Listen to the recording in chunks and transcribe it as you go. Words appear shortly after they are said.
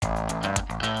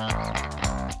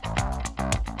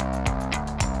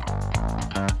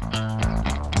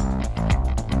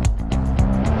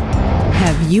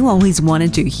you always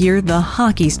wanted to hear the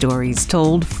hockey stories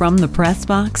told from the press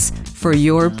box? For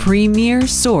your premier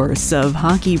source of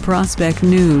hockey prospect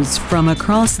news from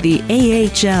across the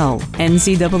AHL,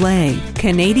 NCAA,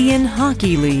 Canadian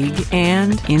Hockey League,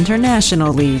 and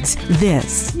international leagues,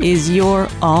 this is your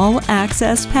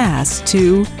all-access pass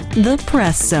to The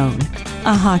Press Zone,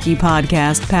 a hockey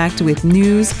podcast packed with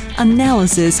news,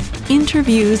 analysis,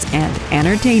 interviews, and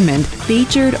entertainment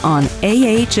featured on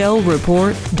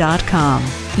AHLReport.com.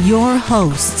 Your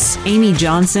hosts, Amy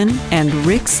Johnson and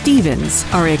Rick Stevens,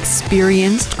 are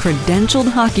experienced, credentialed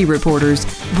hockey reporters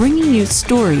bringing you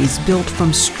stories built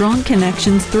from strong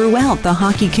connections throughout the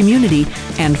hockey community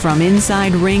and from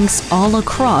inside rinks all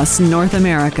across North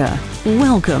America.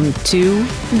 Welcome to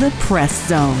The Press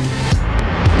Zone.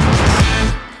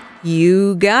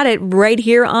 You got it right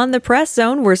here on The Press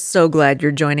Zone. We're so glad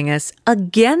you're joining us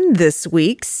again this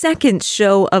week. Second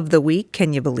show of the week.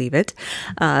 Can you believe it?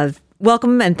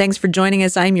 Welcome and thanks for joining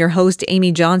us. I'm your host,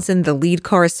 Amy Johnson, the lead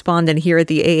correspondent here at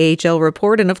the AHL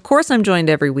Report. And of course, I'm joined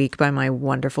every week by my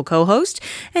wonderful co-host.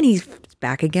 And he's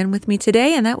back again with me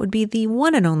today. And that would be the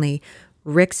one and only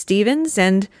Rick Stevens.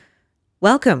 And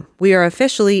welcome. We are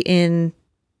officially in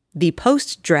the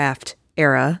post-draft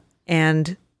era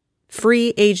and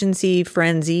free agency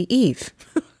frenzy eve.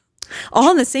 All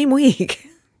in the same week.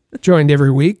 Joined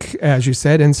every week, as you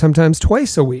said, and sometimes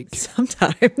twice a week.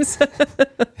 Sometimes.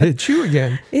 It's you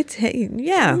again.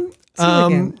 Yeah.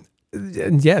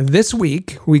 Yeah, this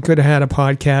week we could have had a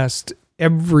podcast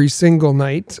every single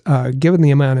night, given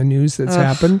the amount of news that's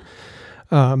happened.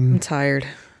 I'm tired.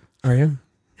 Are you?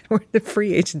 The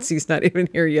free agency's not even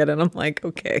here yet, and I'm like,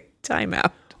 okay, time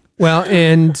out. Well,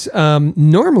 and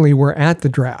normally we're at the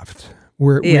draft.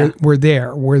 We're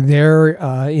there. We're there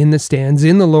in the stands,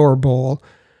 in the lower bowl.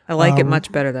 I like it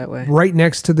much better that way. Right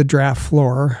next to the draft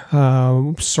floor,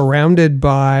 surrounded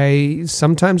by,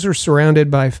 sometimes we're surrounded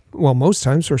by, well, most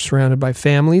times we're surrounded by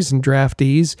families and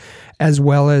draftees, as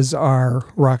well as our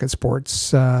Rocket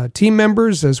Sports team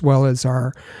members, as well as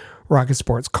our Rocket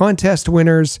Sports contest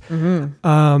winners.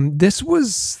 Mm-hmm. This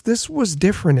was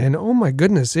different, and oh my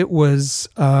goodness, it wasn't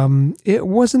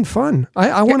fun.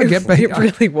 I want to get back. It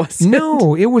really wasn't.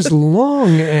 No, it was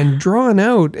long and drawn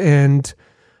out, and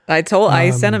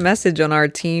I sent a message on our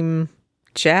team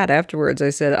chat afterwards. I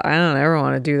said, I don't ever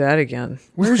want to do that again.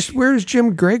 Where's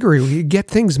Jim Gregory? We get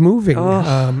things moving.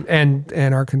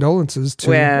 And our condolences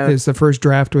to it's the first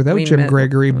draft without Jim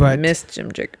Gregory, but missed Jim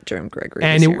Gregory.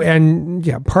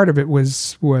 And part of it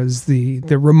was the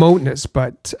remoteness,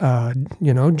 but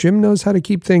Jim knows how to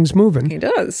keep things moving. He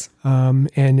does.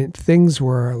 Things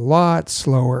were a lot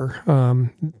slower.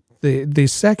 The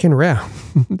second round.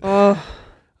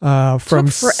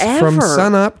 From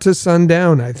sun up to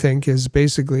sundown, I think, is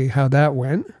basically how that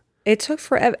went. It took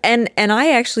forever. And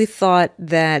I actually thought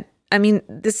that,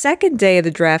 the second day of the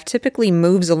draft typically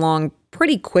moves along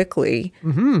pretty quickly.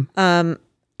 Mm-hmm. And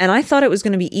I thought it was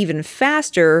going to be even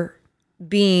faster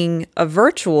being a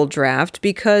virtual draft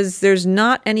because there's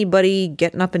not anybody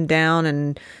getting up and down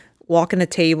and walking to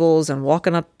tables and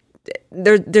walking up.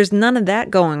 There's none of that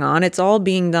going on. It's all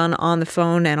being done on the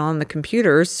phone and on the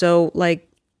computer. So,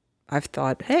 I've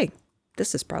thought, hey,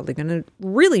 this is probably going to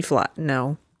really fly.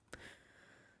 No.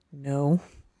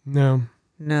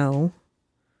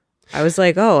 I was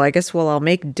like, I guess, I'll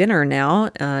make dinner now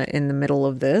in the middle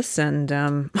of this. And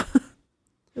it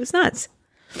was nuts.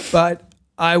 But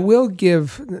I will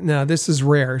now this is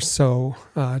rare. So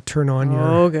turn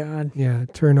on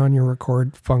turn on your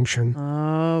record function.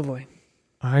 Oh, boy.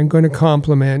 I'm going to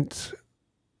compliment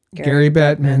Gary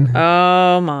Bettman.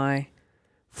 Oh, my.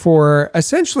 For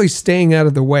essentially staying out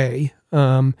of the way.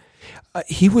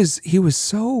 He was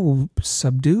so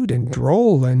subdued and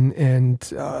droll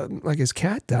and like his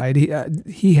cat died.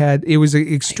 It was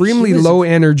an extremely low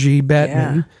energy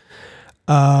Bettman.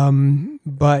 Yeah.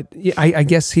 But I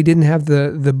guess he didn't have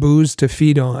the booze to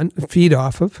feed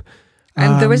off of.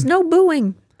 And there was no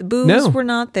booing. The booze were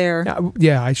not there.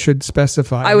 I should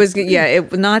specify.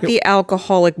 Not the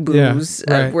alcoholic booze.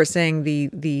 Yeah, right. We're saying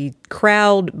the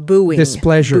crowd booing.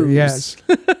 Displeasure, booze. Yes.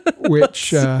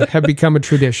 Which have become a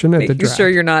tradition at the draft. You sure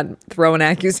you're not throwing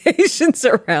accusations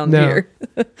around here?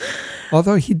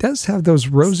 Although he does have those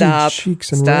rosy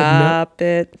cheeks and Stop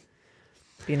it.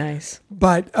 Be nice.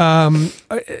 But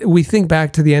we think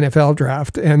back to the NFL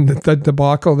draft and the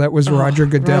debacle that was Roger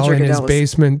Goodell in his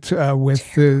basement with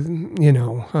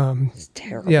it's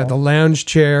terrible. Yeah, the lounge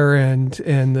chair and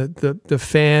the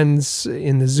fans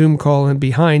in the Zoom call and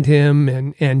behind him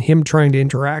and him trying to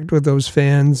interact with those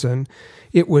fans, and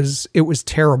it was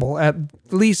terrible. At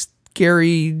least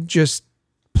Gary just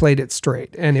played it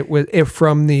straight, and it was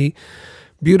from the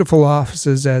beautiful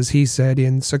offices, as he said,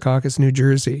 in Secaucus, New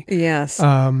Jersey. Yes.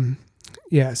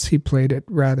 Yes, he played it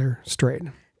rather straight.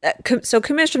 So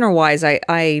commissioner-wise,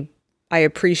 I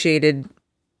appreciated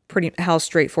pretty how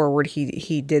straightforward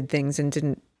he did things and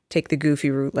didn't take the goofy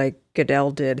route like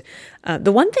Goodell did.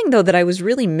 The one thing, though, that I was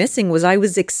really missing was I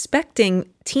was expecting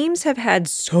teams have had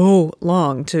so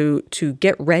long to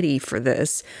get ready for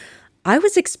this. I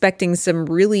was expecting some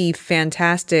really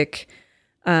fantastic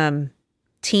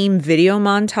team video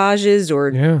montages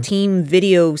or team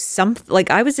video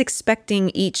like I was expecting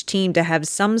each team to have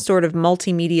some sort of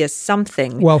multimedia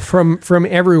something. Well, from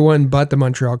everyone but the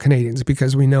Montreal Canadiens,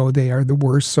 because we know they are the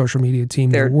worst social media team,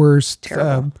 the worst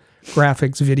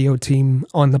graphics video team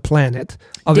on the planet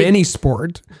of any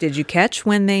sport. Did you catch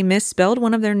when they misspelled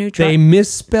one of their new trucks? They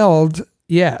misspelled,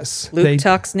 yes. Luke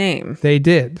Tuck's name. They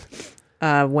did.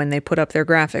 When they put up their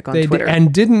graphic on Twitter.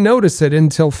 And didn't notice it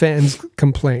until fans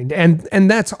complained.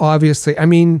 And that's obviously, I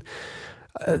mean,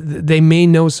 they may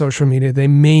know social media, they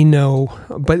may know,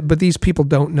 but these people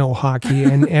don't know hockey.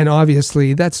 And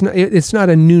obviously it's not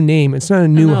a new name. It's not a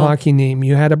new hockey name.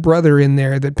 You had a brother in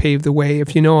there that paved the way.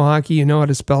 If you know hockey, you know how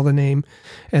to spell the name,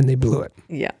 and they blew it.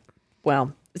 Yeah.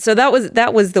 Well, so that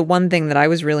was the one thing that I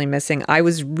was really missing. I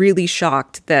was really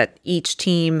shocked that each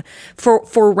team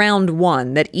for round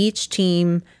one, that each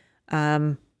team,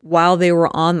 while they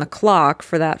were on the clock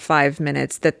for that 5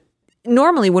 minutes, that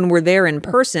normally when we're there in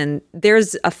person,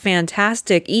 there's a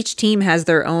fantastic, each team has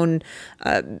their own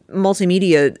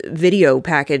multimedia video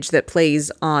package that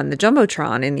plays on the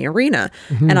Jumbotron in the arena.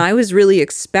 Mm-hmm. And I was really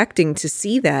expecting to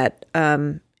see that.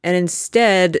 And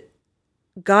instead,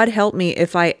 God help me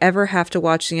if I ever have to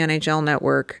watch the NHL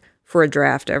Network for a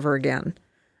draft ever again.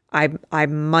 I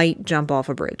might jump off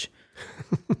a bridge.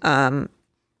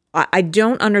 I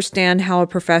don't understand how a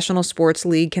professional sports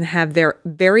league can have their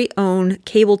very own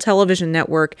cable television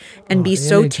network and be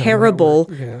so terrible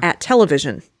at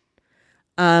television.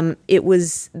 It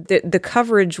was the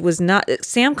coverage was not.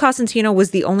 Sam Cosentino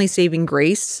was the only saving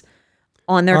grace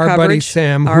on their coverage.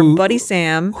 Our buddy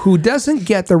Sam, who doesn't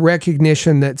get the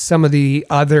recognition that some of the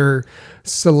other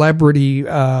celebrity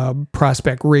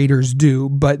prospect raters do,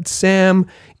 but Sam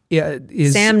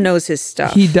knows his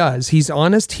stuff. He does. He's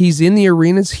honest. He's in the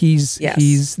arenas. He's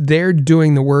there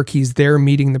doing the work. He's there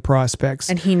meeting the prospects,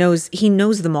 and he knows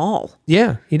them all.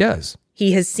 Yeah, he does.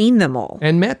 He has seen them all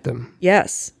and met them.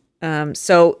 Yes.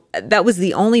 So that was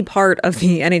the only part of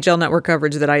the NHL Network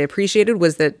coverage that I appreciated,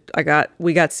 was that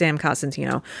we got Sam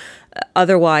Cosentino.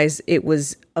 Otherwise, it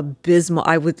was abysmal.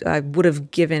 I would have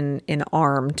given an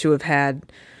arm to have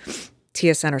had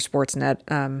TSN or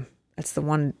Sportsnet. That's the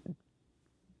one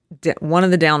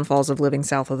of the downfalls of living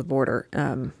south of the border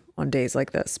on days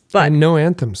like this. But and no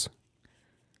anthems.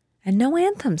 And no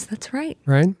anthems. That's right.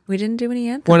 Right. We didn't do any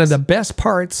anthems. One of the best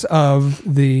parts of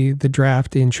the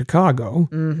draft in Chicago,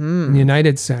 in the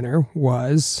United Center,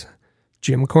 was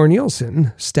Jim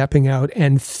Cornelison stepping out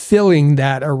and filling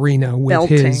that arena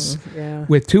with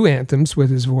with two anthems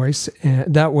with his voice.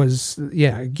 And that was,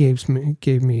 it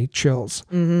gave me chills.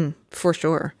 Mm-hmm. For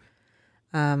sure.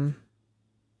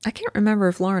 I can't remember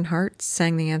if Lauren Hart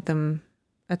sang the anthem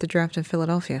at the draft in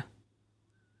Philadelphia.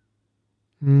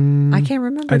 I can't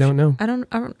remember. I don't know. I don't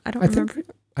remember.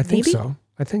 I think so.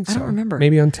 I think so. I don't remember.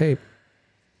 Maybe on tape.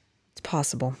 It's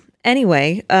possible.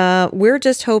 Anyway, we're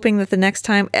just hoping that the next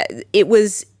time it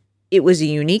was a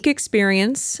unique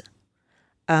experience.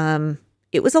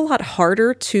 It was a lot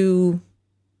harder to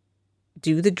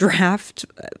do the draft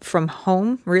from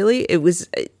home. Really,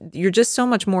 you're just so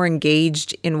much more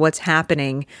engaged in what's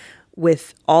happening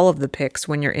with all of the picks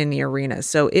when you're in the arena.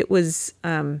 So it was...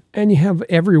 and you have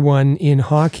everyone in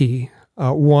hockey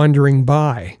wandering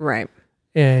by. Right.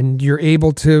 And you're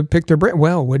able to pick their brain.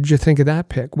 Well, what did you think of that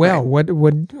pick? Well,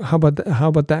 how about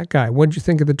that guy? What did you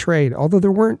think of the trade? Although there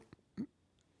weren't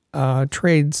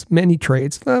many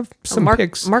trades. Some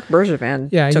picks. Mark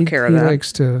Bergevin took care of that.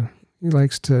 He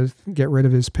likes to get rid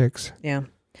of his picks. Yeah.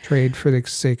 Trade for the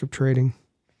sake of trading.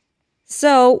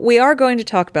 So we are going to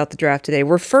talk about the draft today.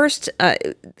 We're first,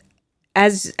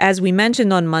 as we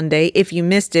mentioned on Monday, if you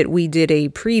missed it, we did a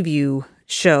preview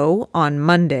show on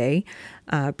Monday,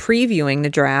 previewing the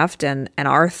draft and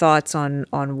our thoughts on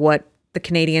what the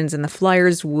Canadiens and the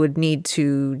Flyers would need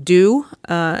to do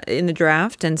in the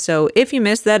draft. And so if you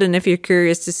missed that, and if you're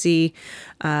curious to see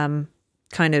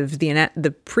kind of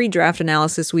the pre-draft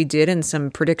analysis we did and some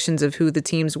predictions of who the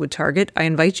teams would target, I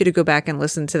invite you to go back and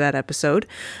listen to that episode.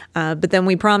 But then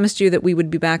we promised you that we would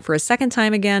be back for a second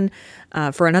time again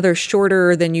for another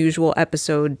shorter than usual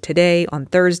episode today on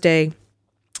Thursday.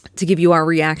 to give you our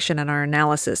reaction and our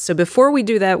analysis. So before we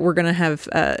do that, we're going to have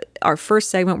our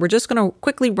first segment. We're just going to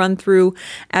quickly run through,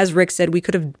 as Rick said, we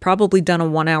could have probably done a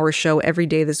 1-hour show every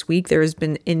day this week. There has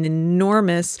been an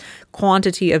enormous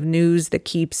quantity of news that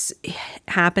keeps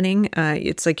happening.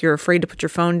 It's like you're afraid to put your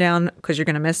phone down because you're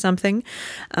going to miss something.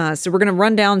 So we're going to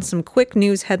run down some quick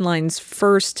news headlines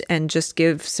first and just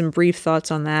give some brief thoughts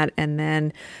on that. And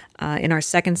then in our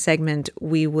second segment,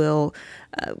 we will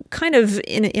kind of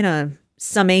in a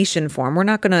summation form. We're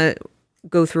not going to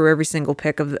go through every single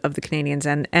pick of the Canadians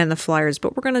and the Flyers,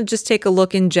 but we're going to just take a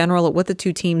look in general at what the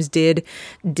two teams did.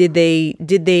 Did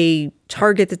they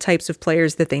target the types of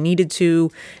players that they needed to?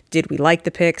 Did we like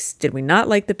the picks? Did we not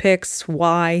like the picks?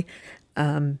 Why?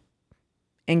 And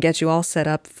get you all set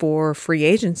up for free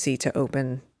agency to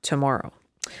open tomorrow.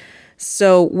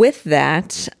 So with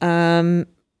that,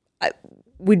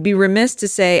 we'd be remiss to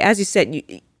say, as you said,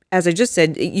 as I just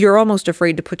said, you're almost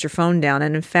afraid to put your phone down.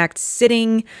 And in fact,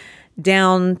 sitting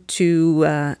down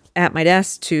to at my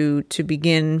desk to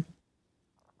begin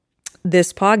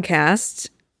this podcast,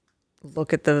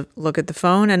 look at the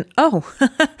phone, and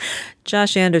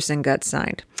Josh Anderson got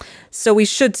signed. So we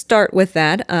should start with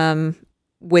that,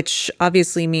 which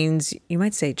obviously means you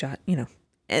might say,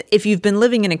 if you've been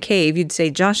living in a cave, you'd say,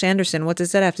 Josh Anderson, what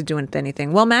does that have to do with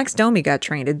anything? Well, Max Domi got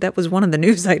traded. That was one of the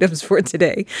news items for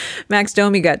today. Max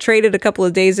Domi got traded a couple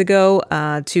of days ago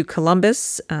to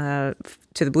Columbus,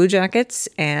 to the Blue Jackets,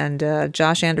 and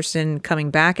Josh Anderson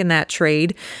coming back in that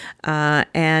trade.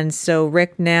 And so,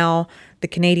 Rick, now the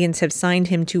Canadians have signed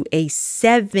him to a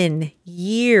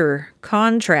 7-year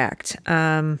contract.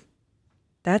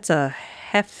 That's a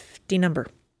hefty number.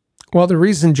 Well, the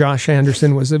reason Josh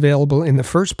Anderson was available in the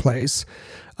first place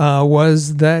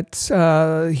was that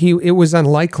it was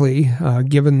unlikely,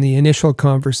 given the initial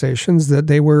conversations, that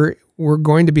they were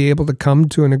going to be able to come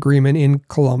to an agreement in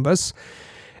Columbus.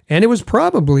 And it was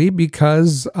probably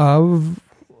because of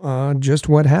just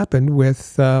what happened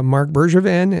with Marc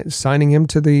Bergevin signing him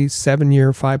to the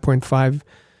 7-year, $5.5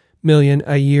 million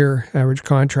a year average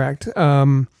contract.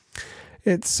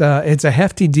 It's a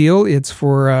hefty deal. It's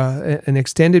for an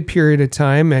extended period of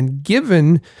time, and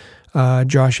given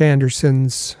Josh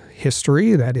Anderson's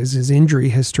history, that is his injury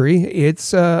history,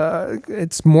 it's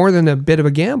more than a bit of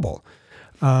a gamble.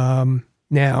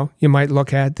 Now you might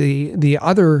look at the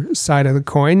other side of the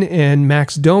coin, and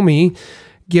Max Domi,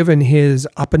 given his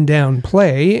up and down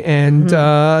play, and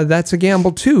that's a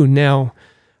gamble too. Now.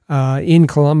 In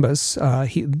Columbus, a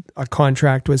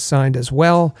contract was signed as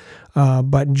well,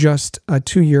 but just a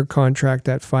 2-year contract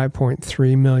at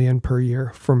 $5.3 million per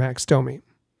year for Max Domi.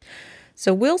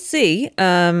 So we'll see.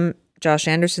 Josh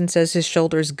Anderson says his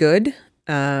shoulder's good.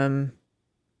 We're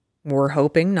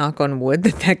hoping, knock on wood,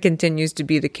 that continues to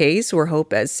be the case.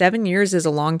 7 years is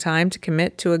a long time to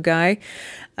commit to a guy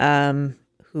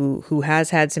who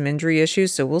has had some injury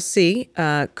issues. So we'll see.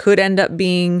 Could end up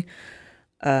being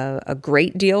a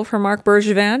great deal for Marc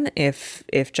Bergevin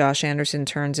if Josh Anderson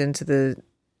turns into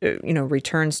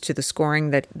returns to the scoring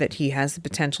that he has the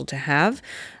potential to have,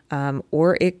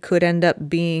 or it could end up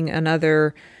being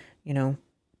another,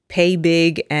 pay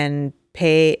big and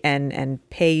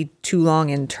pay too long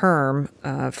in term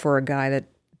for a guy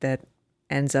that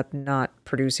ends up not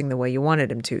producing the way you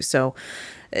wanted him to. So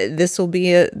this will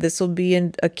be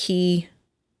a key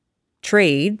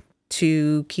trade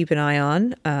to keep an eye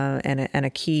on, and a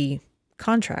key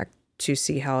contract to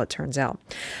see how it turns out.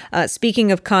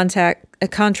 Speaking of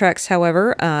contracts,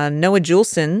 however, Noah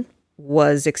Juulsen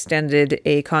was extended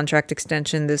a contract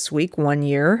extension this week, 1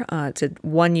 year. It's a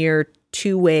 1-year,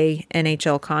 2-way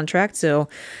NHL contract, so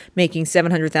making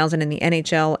 $700,000 in the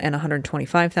NHL and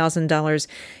 $125,000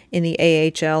 in the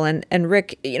AHL. And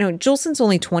Rick, Juulsen's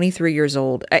only 23 years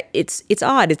old. It's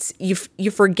odd. You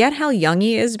forget how young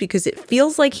he is because it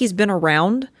feels like he's been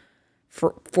around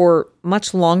for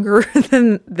much longer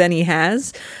than he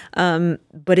has.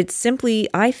 But it's simply,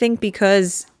 I think,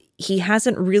 because he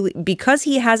hasn't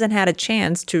had a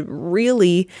chance to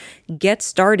really get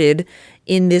started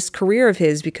in this career of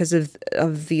his because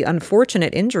of the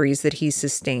unfortunate injuries that he's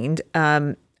sustained.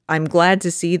 I'm glad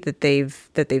to see that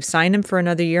they've signed him for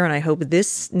another year, and I hope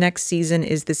this next season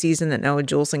is the season that Noah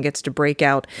Juulsen gets to break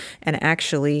out and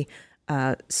actually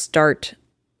start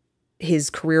his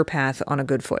career path on a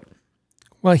good foot.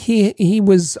 Well, he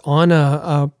was on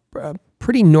a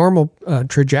pretty normal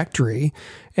trajectory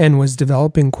and was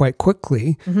developing quite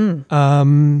quickly.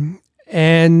 Mm-hmm.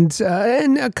 And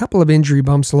a couple of injury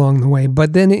bumps along the way.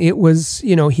 But then it was,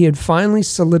 he had finally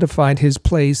solidified his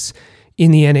place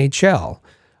in the NHL.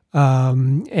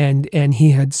 And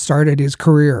he had started his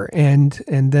career. And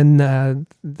then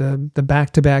the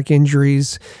back-to-back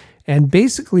injuries And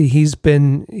basically, he's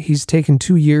taken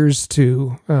 2 years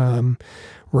to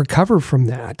recover from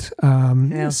that.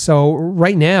 So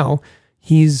right now,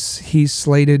 he's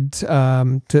slated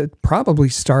to probably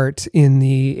start in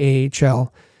the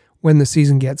AHL when the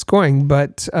season gets going.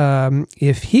 But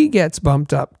if he gets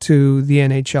bumped up to the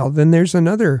NHL, then there's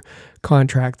another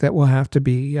contract that will have to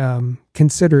be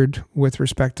considered with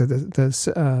respect to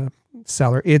the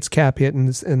salary, its cap hit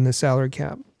and the salary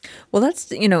cap. Well,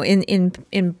 that's,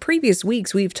 in previous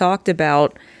weeks, we've talked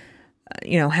about,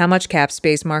 how much cap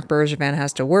space Marc Bergevin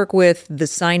has to work with, the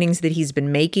signings that he's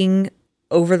been making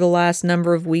over the last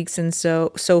number of weeks and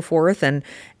so forth, and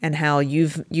how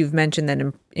you've mentioned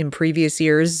that in previous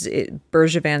years,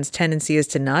 Bergevin's tendency is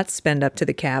to not spend up to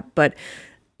the cap, but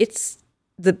it's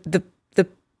the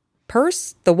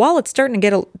purse, the wallet's starting to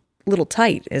get a little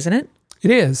tight, isn't it? It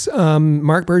is.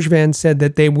 Marc Bergevin said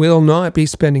that they will not be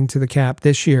spending to the cap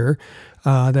this year,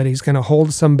 that he's going to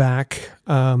hold some back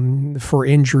for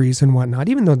injuries and whatnot,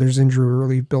 even though there's injury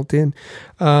relief built in.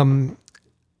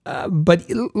 But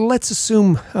let's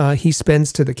assume he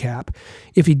spends to the cap.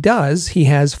 If he does, he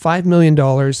has $5 million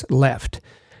left.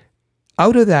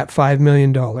 Out of that $5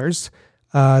 million, there's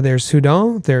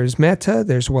Hudon, there's Meta,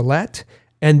 there's Ouellet,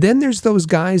 and then there's those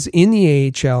guys in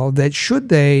the AHL that should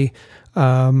they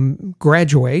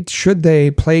graduate, should they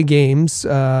play games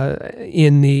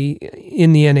in the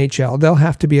NHL, they'll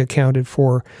have to be accounted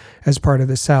for as part of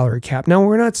the salary cap. Now,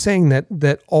 we're not saying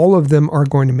that all of them are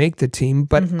going to make the team,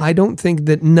 but I don't think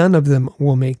that none of them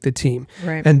will make the team.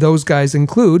 Right. And those guys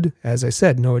include, as I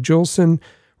said, Noah Juleson,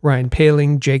 Ryan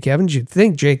Poehling, Jake Evans. You'd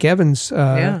think Jake Evans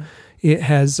it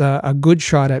has a good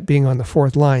shot at being on the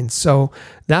fourth line. So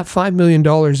that $5 million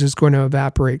is going to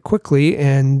evaporate quickly,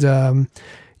 and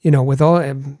with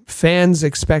all fans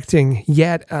expecting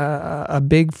yet a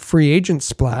big free agent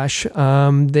splash,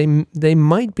 they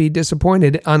might be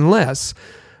disappointed unless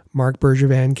Marc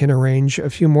Bergevin can arrange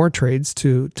a few more trades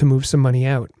to move some money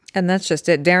out. And that's just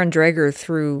it. Darren Dreger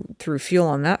threw fuel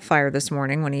on that fire this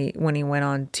morning when he went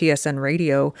on TSN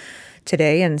radio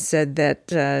today and said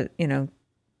that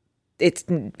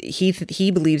he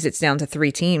believes it's down to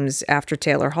 3 teams after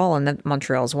Taylor Hall, and that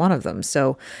Montreal's one of them.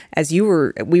 So as we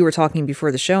were talking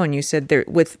before the show, and you said there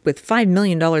with $5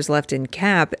 million left in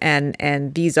cap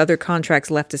and these other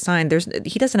contracts left to sign,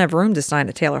 he doesn't have room to sign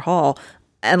a Taylor Hall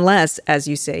unless, as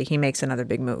you say, he makes another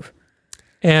big move.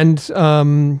 And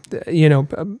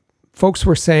folks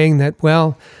were saying that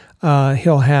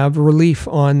he'll have relief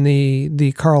on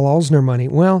the Carl Alzner money.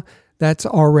 Well, that's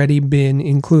already been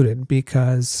included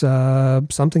because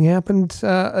something happened.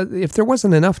 If there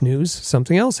wasn't enough news,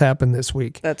 something else happened this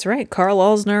week. That's right. Carl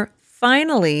Alzner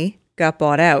finally got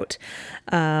bought out,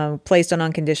 placed on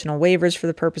unconditional waivers for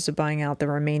the purpose of buying out the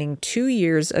remaining 2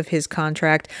 years of his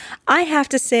contract. I have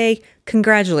to say,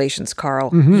 congratulations, Carl.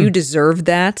 Mm-hmm. You deserve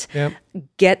that. Yep.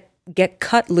 Get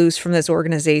cut loose from this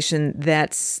organization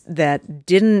that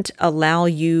didn't allow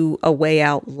you a way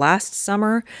out last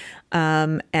summer.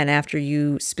 And after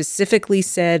you specifically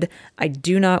said, I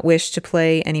do not wish to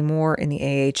play anymore in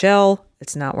the AHL,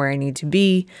 it's not where I need to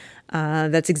be.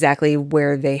 That's exactly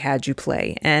where they had you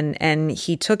play. And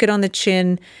he took it on the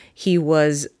chin. He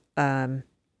was,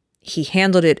 he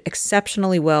handled it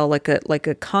exceptionally well, like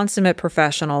a consummate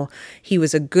professional. He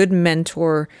was a good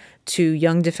mentor to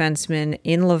young defensemen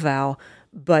in Laval,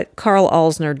 but Carl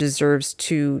Alzner deserves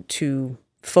to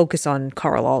focus on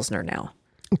Carl Alzner now.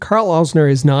 Carl Alzner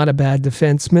is not a bad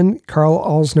defenseman. Carl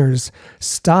Alzner's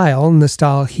style and the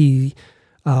style he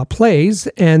plays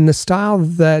and the style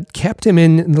that kept him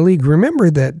in the league.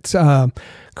 Remember that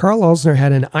Carl Alzner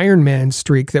had an Ironman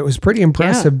streak that was pretty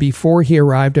impressive before he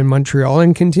arrived in Montreal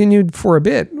and continued for a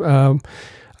bit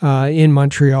in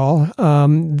Montreal.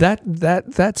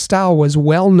 That style was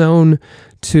well known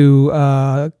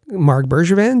to Marc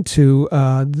Bergevin, to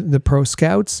the pro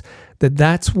scouts,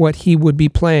 that's what he would be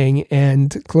playing.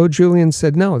 And Claude Julien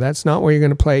said, no, that's not what you're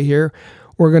going to play here.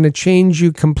 We're going to change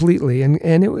you completely.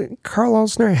 And Carl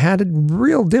Alzner had a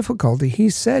real difficulty.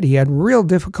 He said he had real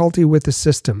difficulty with the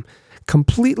system,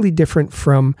 completely different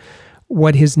from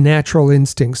what his natural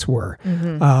instincts were.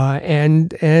 Mm-hmm.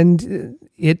 And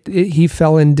he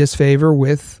fell in disfavor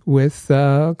with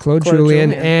Claude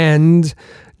Julien and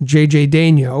JJ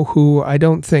Daigneault, who I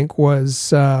don't think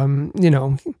was,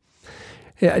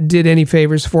 did any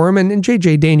favors for him. And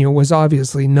JJ Daigneault was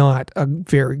obviously not a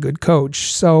very good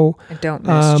coach. So I don't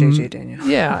miss JJ Daigneault.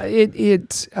 Yeah,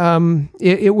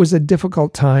 it was a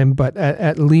difficult time, but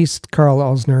at least Carl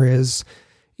Alzner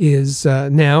is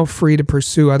now free to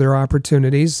pursue other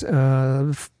opportunities,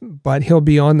 but he'll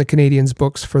be on the Canadiens'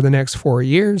 books for the next 4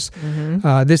 years.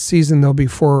 This season, there'll be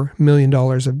 $4 million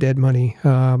of dead money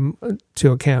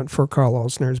to account for Carl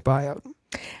Alzner's buyout.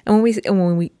 And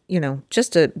when we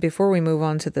before we move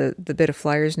on to the bit of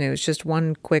Flyers news, just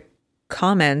one quick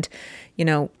comment,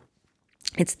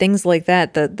 it's things like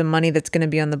that, the money that's going to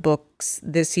be on the books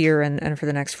this year and for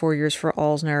the next 4 years for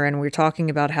Alzner. And we're talking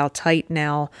about how tight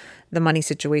now the money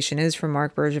situation is for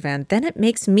Marc Bergevin. Then it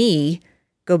makes me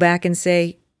go back and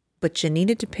say, but you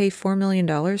needed to pay $4 million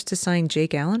to sign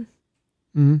Jake Allen?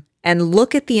 Mm-hmm. And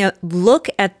look at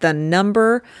the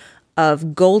number of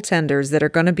goaltenders that are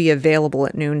going to be available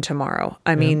at noon tomorrow.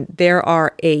 I mean, there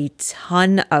are a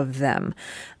ton of them.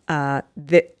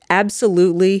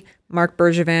 Absolutely, Marc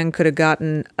Bergevin could have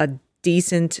gotten a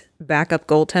decent backup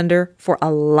goaltender for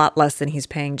a lot less than he's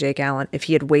paying Jake Allen if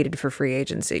he had waited for free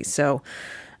agency. So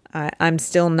I'm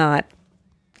still not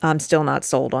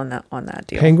sold on that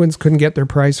deal. Penguins couldn't get their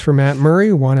price for Matt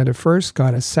Murray, wanted a first,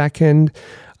 got a second.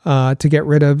 To get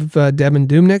rid of Devin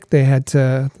Dubnyk, they had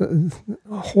to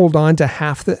hold on to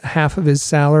half of his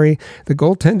salary. The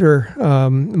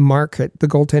goaltending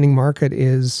market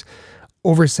is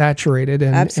oversaturated,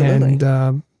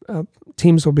 and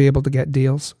teams will be able to get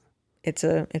deals. It's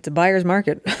a buyer's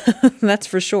market, that's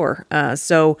for sure.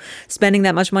 So spending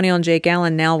that much money on Jake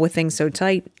Allen now with things so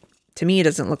tight, to me, it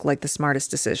doesn't look like the smartest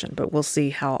decision. But we'll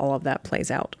see how all of that plays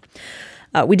out.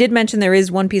 We did mention there is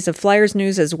one piece of Flyers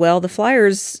news as well. The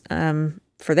Flyers,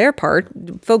 for their part,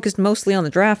 focused mostly on the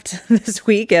draft this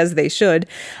week, as they should.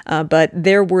 But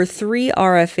there were 3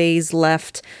 RFAs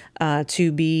left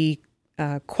to be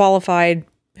qualified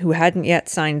who hadn't yet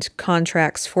signed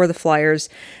contracts for the Flyers.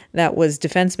 That was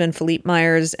defenseman Philippe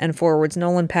Myers and forwards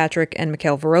Nolan Patrick and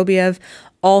Mikhail Vorobiev.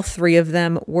 All 3 of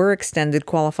them were extended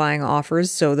qualifying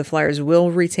offers, so the Flyers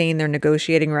will retain their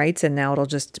negotiating rights, and now it'll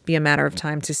just be a matter of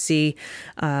time to see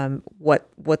what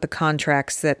the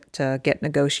contracts that get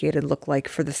negotiated look like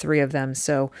for the 3 of them.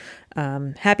 So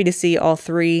happy to see all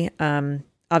 3.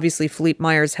 Obviously, Philippe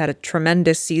Myers had a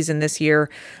tremendous season this year,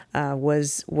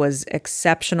 was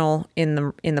exceptional in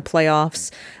the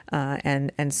playoffs,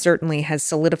 and certainly has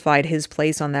solidified his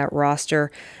place on that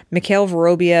roster. Mikhail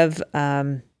Vorobiev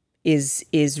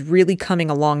is really coming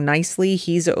along nicely.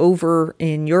 He's over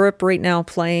in Europe right now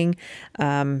playing.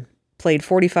 Played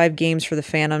 45 games for the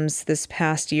Phantoms this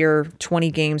past year, 20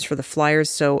 games for the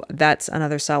Flyers, so that's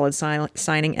another solid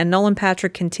signing. And Nolan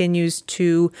Patrick continues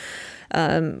to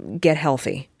get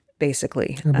healthy,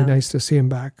 basically. It'd be nice to see him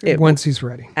back once he's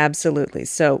ready. Absolutely.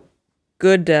 So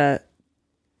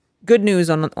good news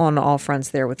on all fronts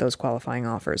there with those qualifying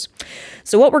offers.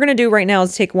 So what we're going to do right now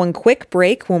is take one quick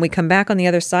break. When we come back on the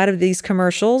other side of these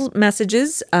commercial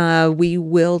messages, we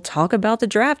will talk about the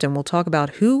draft, and we'll talk about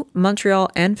who Montreal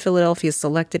and Philadelphia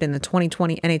selected in the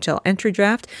 2020 NHL entry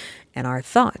draft and our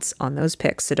thoughts on those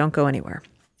picks. So don't go anywhere.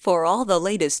 For all the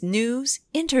latest news,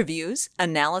 interviews,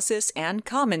 analysis, and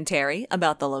commentary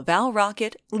about the Laval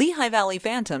Rocket, Lehigh Valley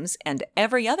Phantoms, and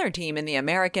every other team in the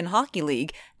American Hockey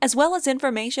League, as well as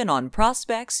information on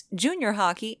prospects, junior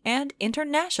hockey, and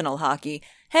international hockey,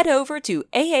 head over to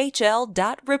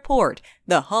ahl.report,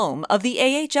 the home of the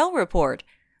AHL Report.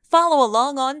 Follow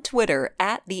along on Twitter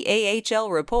at the AHL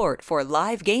Report for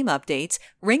live game updates,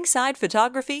 ringside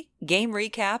photography, game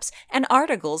recaps, and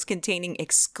articles containing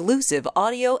exclusive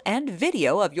audio and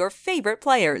video of your favorite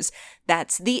players.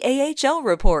 That's the AHL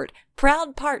Report,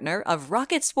 proud partner of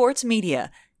Rocket Sports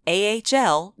Media.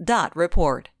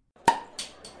 AHL.report.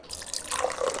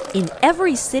 In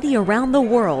every city around the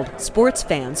world, sports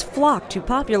fans flock to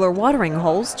popular watering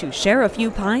holes to share a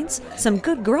few pints, some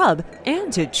good grub,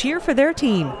 and to cheer for their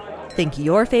team. Think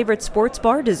your favorite sports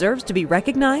bar deserves to be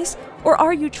recognized? Or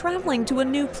are you traveling to a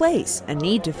new place and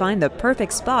need to find the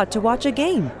perfect spot to watch a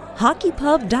game?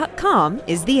 HockeyPub.com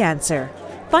is the answer.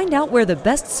 Find out where the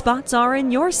best spots are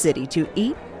in your city to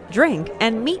eat, drink,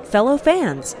 and meet fellow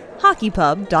fans.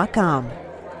 HockeyPub.com.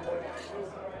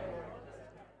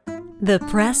 The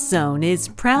Press Zone is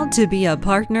proud to be a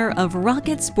partner of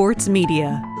Rocket Sports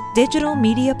Media, digital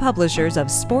media publishers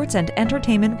of sports and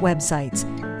entertainment websites.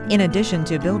 In addition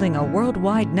to building a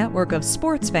worldwide network of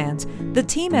sports fans, the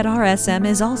team at RSM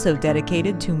is also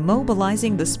dedicated to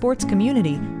mobilizing the sports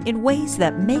community in ways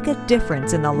that make a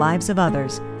difference in the lives of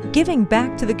others. Giving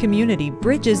back to the community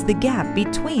bridges the gap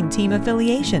between team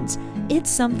affiliations.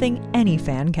 It's something any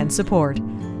fan can support.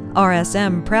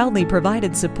 RSM proudly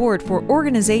provided support for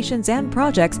organizations and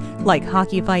projects like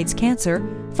Hockey Fights Cancer,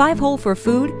 5 Hole for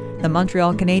Food, the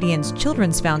Montreal Canadiens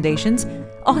Children's Foundations,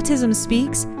 Autism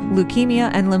Speaks,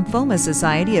 Leukemia and Lymphoma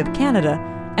Society of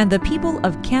Canada, and the People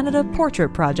of Canada Portrait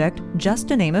Project, just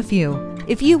to name a few.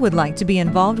 If you would like to be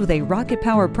involved with a Rocket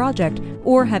Power project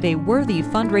or have a worthy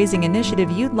fundraising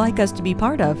initiative you'd like us to be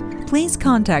part of, please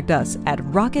contact us at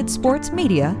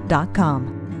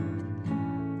rocketsportsmedia.com.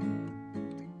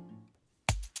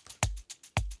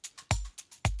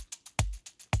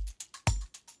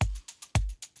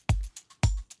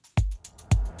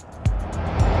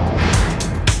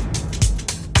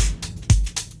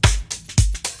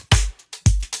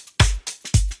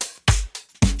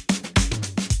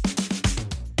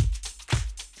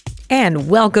 And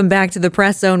welcome back to the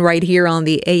Press Zone right here on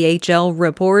the AHL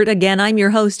Report. Again, I'm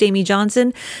your host, Amy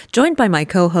Johnson, joined by my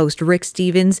co-host, Rick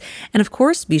Stevens. And of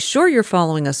course, be sure you're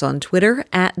following us on Twitter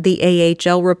at the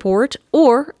AHL Report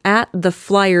or at the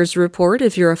Flyers Report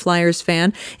if you're a Flyers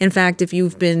fan. In fact, if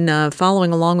you've been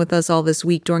following along with us all this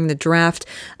week during the draft,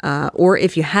 or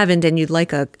if you haven't and you'd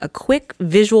like a quick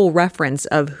visual reference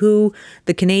of who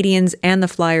the Canadiens and the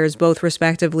Flyers both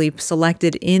respectively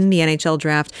selected in the NHL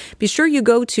draft, be sure you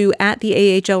go to at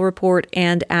the AHL Report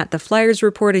and at the Flyers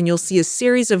Report, and you'll see a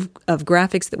series of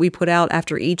graphics that we put out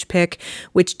after each pick,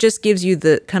 which just gives you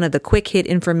the kind of the quick hit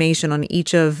information on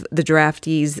each of the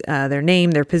draftees, their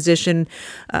name, their position,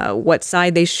 what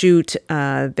side they shoot,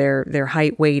 their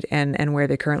height, weight, and where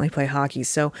they currently play hockey.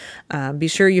 So be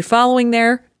sure you're following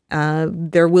there.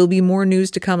 There will be more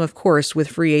news to come, of course, with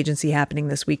free agency happening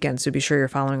this weekend. So be sure you're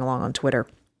following along on Twitter.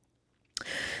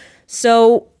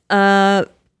 So,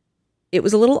 it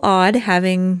was a little odd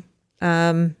having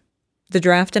the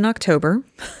draft in October.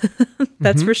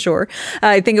 That's for sure.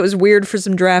 I think it was weird for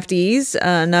some draftees,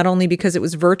 not only because it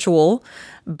was virtual,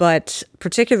 but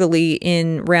particularly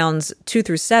in rounds 2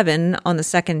 through 7 on the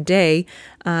second day.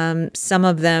 Some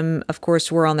of them, of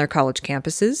course, were on their college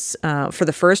campuses. For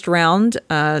the first round,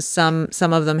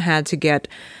 some of them had to get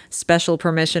special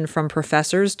permission from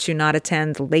professors to not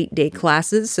attend late day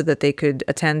classes so that they could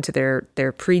attend to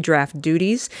their pre-draft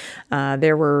duties.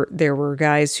 There were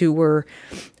guys who were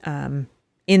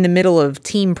in the middle of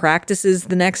team practices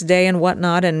the next day and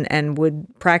whatnot, and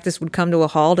practice would come to a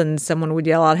halt, and someone would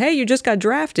yell out, "Hey, you just got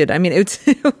drafted." I mean,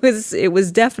 it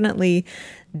was definitely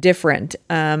different.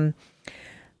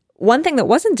 One thing that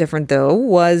wasn't different, though,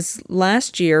 was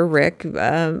last year, Rick,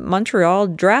 Montreal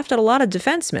drafted a lot of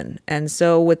defensemen. And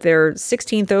so with their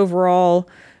 16th overall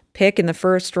pick in the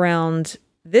first round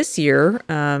this year,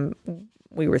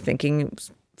 we were thinking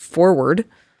forward.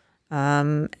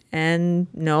 And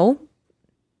no,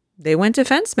 they went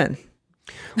defensemen.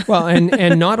 Well,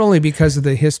 and not only because of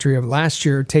the history of last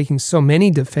year taking so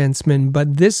many defensemen,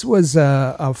 but this was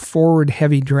a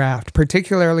forward-heavy draft,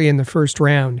 particularly in the first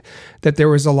round, that there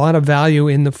was a lot of value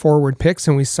in the forward picks,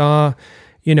 and we saw,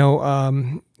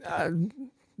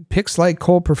 picks like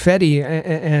Cole Perfetti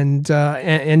and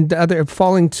other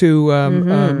falling to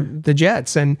the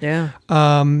Jets, and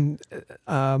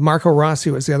Marco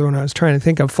Rossi was the other one I was trying to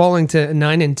think of, falling to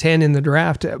 9 and 10 in the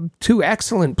draft. Two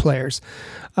excellent players.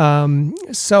 But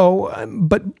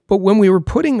when we were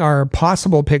putting our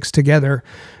possible picks together,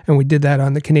 and we did that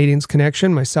on the Canadiens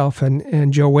Connection, myself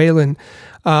and Joe Whalen,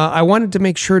 I wanted to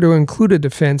make sure to include a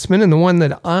defenseman, and the one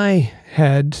that I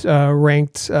had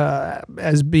ranked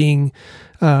as being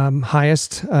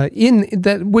highest in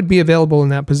that would be available in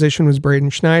that position was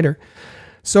Braden Schneider.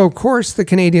 So, of course, the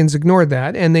Canadiens ignored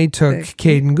that, and they took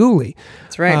Caden Gooley.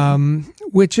 That's right.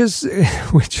 Which is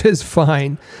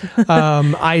fine.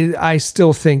 I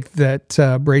still think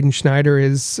that Braden Schneider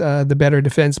is the better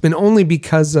defenseman, only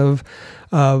because of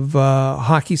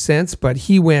hockey sense. But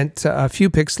he went a few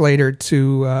picks later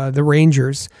to the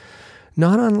Rangers,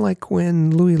 not unlike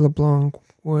when Louis LeBlanc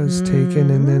was taken,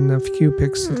 and then a few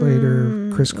picks later,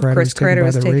 Chris Kreider was taken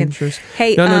by the Rangers.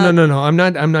 Hey, no. I'm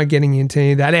not getting into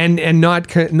any of that, and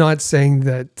not saying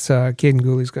that Caden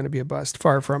Gooley is going to be a bust.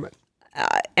 Far from it.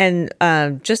 And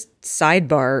just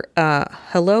sidebar,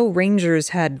 hello, Rangers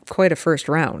had quite a first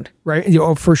round, right?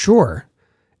 Oh, for sure.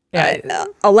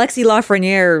 Alexis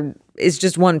Lafreniere is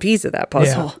just one piece of that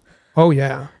puzzle. Yeah. Oh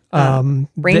yeah.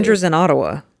 Rangers and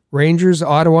Ottawa. Rangers,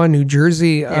 Ottawa, New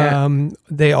Jersey,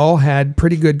 they all had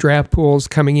pretty good draft pools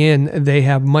coming in. They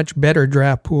have much better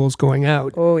draft pools going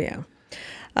out. Oh, yeah.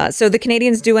 So the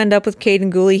Canadiens do end up with Caden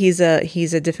Gooley. He's a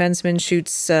defenseman,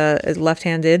 shoots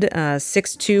left-handed,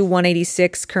 6'2",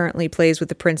 186, currently plays with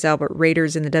the Prince Albert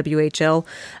Raiders in the WHL.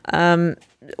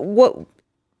 What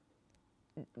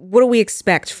do we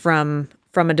expect from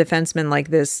a defenseman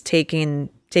like this taken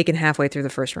halfway through the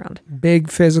first round?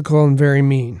 Big, physical, and very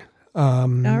mean. All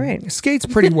right. Skates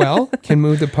pretty well, can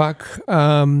move the puck,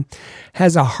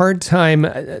 has a hard time.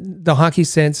 The hockey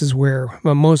sense is where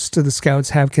most of the scouts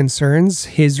have concerns.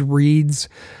 His reads,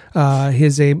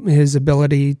 his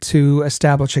ability to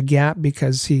establish a gap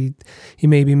because he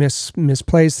maybe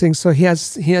misplays things. So he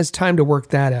has time to work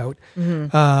that out.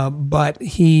 But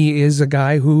he is a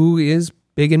guy who is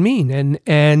big and mean.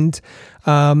 And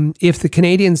if the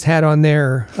Canadians had on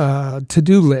their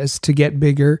to-do list to get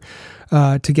bigger,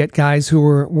 to get guys who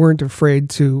weren't afraid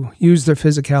to use their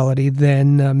physicality,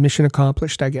 then mission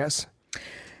accomplished, I guess.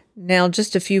 Now,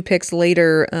 just a few picks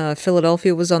later,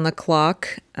 Philadelphia was on the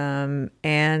clock,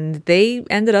 and they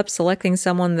ended up selecting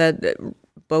someone that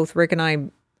both Rick and I,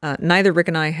 neither Rick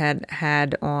and I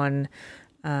had on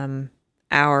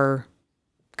our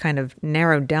kind of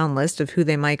narrowed down list of who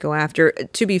they might go after.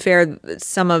 To be fair,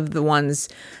 some of the ones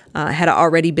had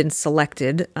already been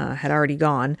selected, had already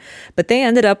gone, but they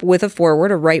ended up with a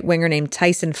forward, a right winger named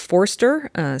Tyson Forster,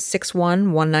 6'1",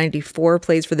 194,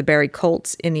 plays for the Barrie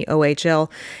Colts in the OHL.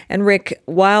 And Rick,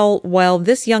 while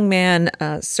this young man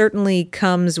certainly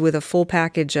comes with a full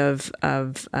package of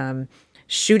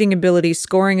shooting ability,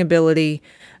 scoring ability,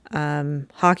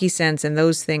 hockey sense, and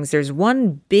those things, there's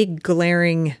one big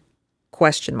glaring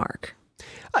question mark.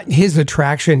 His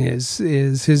attraction is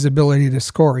his ability to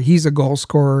score. He's a goal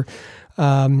scorer.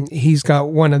 He's got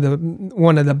one of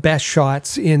the best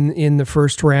shots in the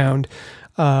first round.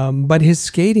 But his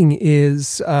skating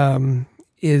is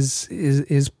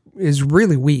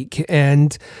really weak,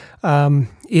 and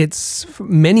it's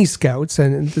many scouts,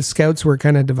 and the scouts were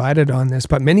kind of divided on this,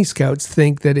 but many scouts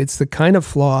think that it's the kind of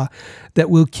flaw that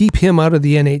will keep him out of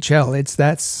the NHL. It's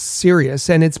that serious,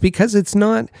 and it's because it's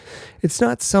not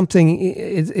something.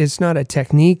 It's not a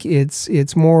technique.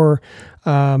 It's more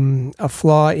a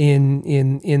flaw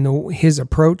in his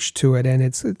approach to it, and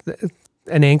it's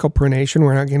an ankle pronation.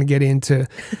 We're not going to get into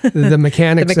the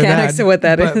mechanics, of what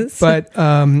that is. But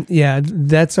yeah,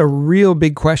 that's a real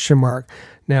big question mark.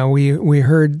 Now, we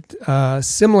heard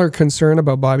similar concern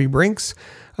about Bobby Brinks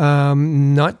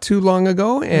not too long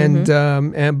ago, and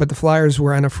but the Flyers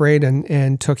were unafraid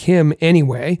and took him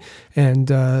anyway,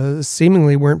 and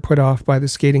seemingly weren't put off by the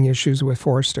skating issues with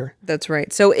Forster. That's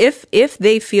right. So if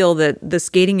they feel that the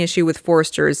skating issue with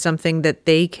Forster is something that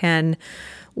they can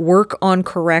work on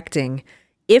correcting,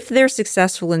 if they're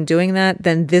successful in doing that,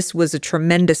 then this was a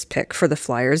tremendous pick for the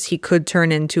Flyers. He could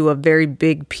turn into a very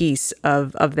big piece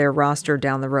of their roster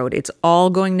down the road. It's all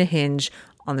going to hinge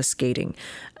on the skating.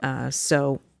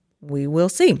 So we will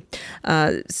see.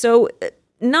 So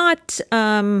not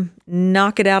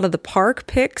knock it out of the park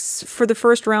picks for the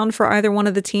first round for either one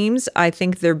of the teams. I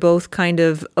think they're both kind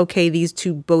of, okay, these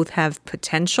two both have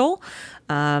potential,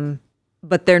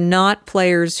 but they're not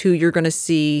players who you're going to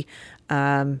see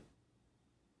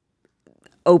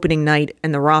opening night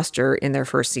in the roster in their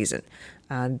first season.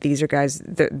 These are guys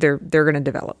they're going to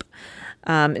develop.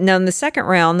 Now in the second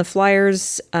round, the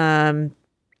Flyers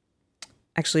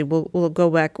actually we'll go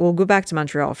back to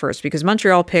Montreal first, because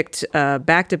Montreal picked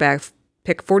back-to-back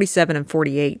pick 47 and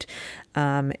 48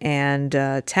 and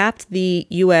tapped the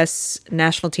U.S.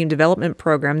 National Team Development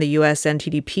Program, the U.S.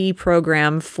 NTDP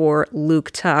program, for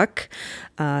Luke Tuck,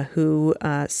 who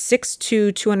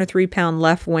 6'2", 203-pound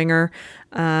left winger.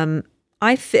 And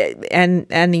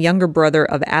the younger brother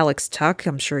of Alex Tuck.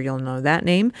 I'm sure you'll know that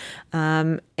name.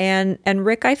 And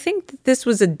Rick, I think that this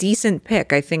was a decent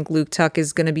pick. I think Luke Tuck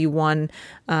is going to be one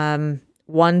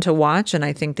to watch, and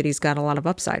I think that he's got a lot of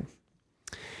upside.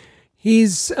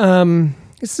 He's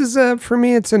this is for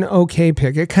me, it's an okay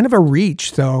pick. It kind of a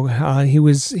reach though. He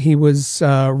was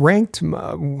ranked,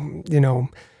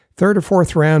 third or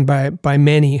fourth round by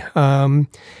many.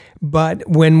 But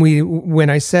when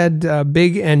I said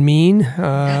big and mean,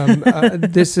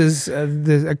 this is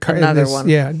another one.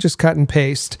 Yeah, just cut and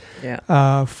paste.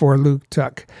 Yeah. For Luke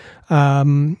Tuck.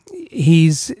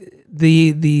 He's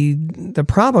the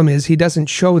problem is he doesn't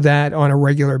show that on a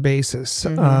regular basis.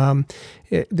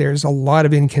 There's a lot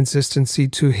of inconsistency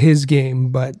to his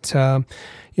game, but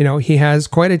he has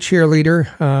quite a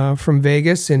cheerleader from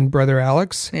Vegas in brother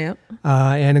Alex,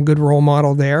 and a good role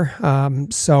model there.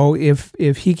 So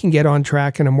if he can get on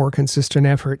track in a more consistent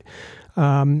effort,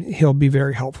 he'll be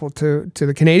very helpful to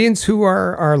the Canadians, who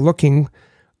are looking,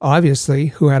 obviously,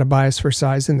 who had a bias for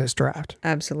size in this draft.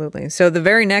 Absolutely. So the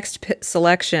very next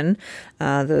selection,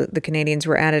 the Canadians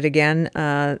were at it again.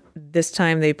 This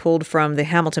time they pulled from the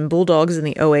Hamilton Bulldogs in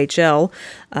the OHL,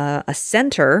 a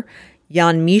center,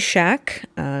 Jan Mishak,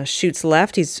 shoots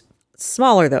left. He's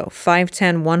Smaller though,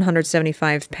 5'10",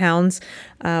 175 pounds.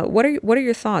 What are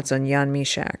your thoughts on Jan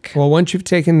Mysak? Well, once you've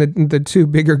taken the two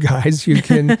bigger guys, you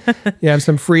have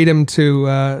some freedom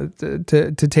to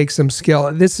take some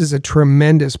skill. This is a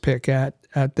tremendous pick at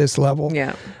this level.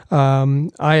 Yeah.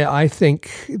 I think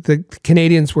the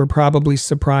Canadians were probably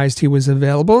surprised he was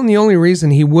available, and the only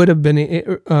reason he would have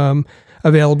been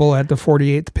available at the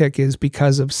 48th pick is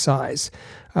because of size.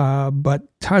 But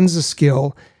tons of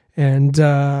skill. And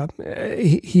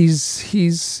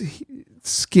he's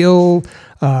skill,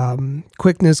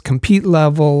 quickness, compete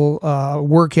level,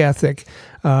 work ethic.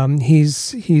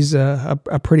 He's a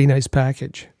pretty nice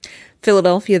package.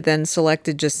 Philadelphia then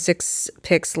selected just 6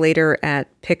 picks later at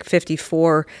pick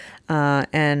 54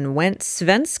 and went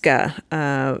Svenska.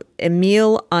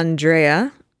 Emil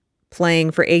Andrea,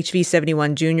 playing for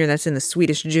HV71 Junior. That's in the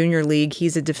Swedish Junior League.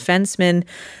 He's a defenseman.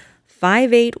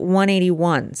 5'8",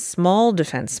 181, small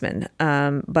defenseman.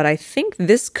 But I think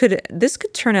this could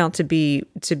turn out to be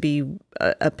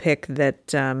a pick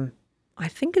that I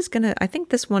think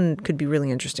this one could be really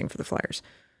interesting for the Flyers.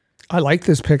 I like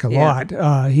this pick a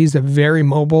lot. He's a very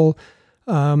mobile,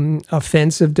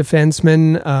 offensive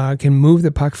defenseman. Can move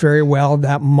the puck very well.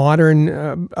 That modern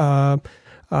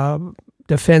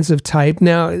defensive type.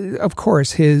 Now, of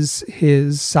course,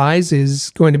 his size is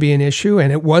going to be an issue,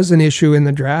 and it was an issue in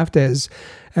the draft as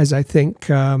I think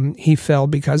he fell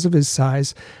because of his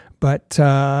size. But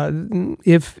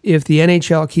if the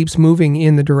NHL keeps moving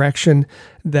in the direction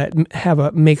that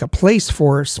make a place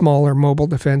for smaller mobile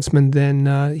defensemen,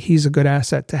 then he's a good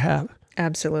asset to have.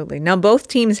 Absolutely. Now, both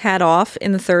teams had off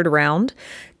in the third round,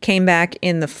 came back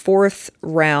in the fourth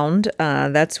round.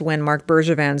 That's when Marc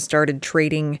Bergevin started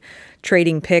trading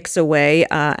picks away,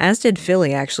 as did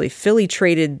Philly, actually. Philly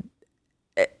traded,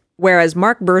 whereas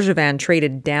Marc Bergevin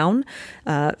traded down,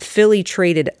 Philly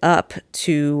traded up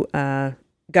to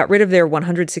got rid of their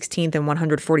 116th and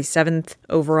 147th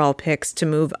overall picks to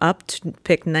move up to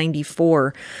pick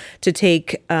 94 to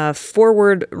take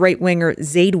forward right winger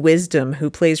Zaid Wisdom, who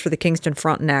plays for the Kingston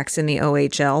Frontenacs in the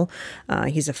OHL.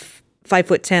 He's a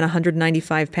 5'10",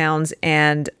 195 pounds,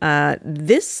 and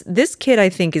this kid I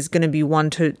think is going to be one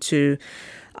to.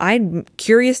 I'm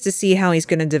curious to see how he's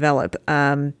going to develop.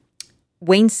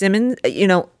 Wayne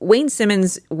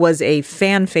Simmons was a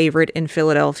fan favorite in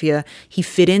Philadelphia. He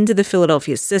fit into the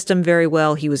Philadelphia system very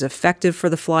well. He was effective for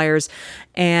the Flyers.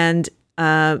 And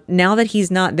now that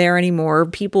he's not there anymore,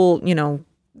 people,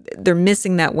 they're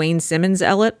missing that Wayne Simmons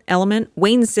element.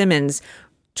 Wayne Simmons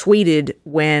tweeted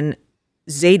when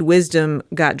Zaid Wisdom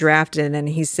got drafted, and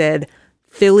he said,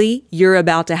 "Philly, you're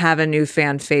about to have a new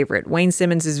fan favorite." Wayne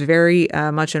Simmons is very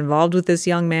much involved with this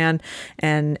young man,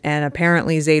 and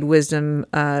apparently Zaid Wisdom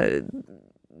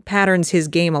patterns his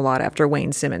game a lot after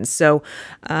Wayne Simmons. So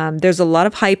there's a lot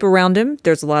of hype around him.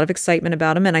 There's a lot of excitement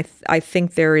about him, and I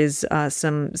think there is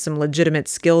some legitimate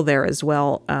skill there as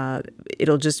well.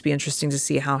 It'll just be interesting to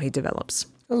see how he develops.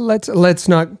 Let's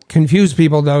not confuse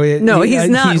people, though. He's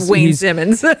not Wayne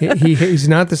Simmons. He's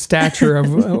not the stature of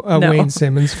no. Wayne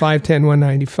Simmons, 5'10",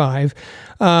 195.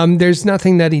 There's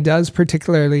nothing that he does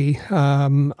particularly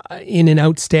in an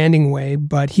outstanding way,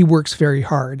 but he works very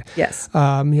hard. Yes.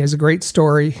 He has a great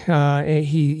story.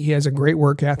 He has a great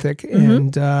work ethic,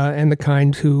 and the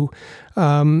kind who,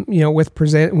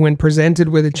 when presented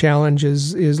with a challenge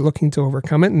is looking to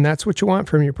overcome it, and that's what you want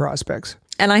from your prospects.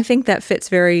 And I think that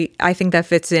fits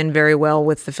in very well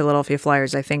with the Philadelphia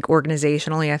Flyers. I think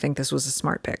organizationally, I think this was a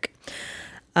smart pick.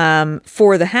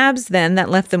 For the Habs, then, that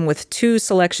left them with 2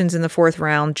 selections in the fourth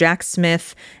round, Jack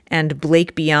Smith and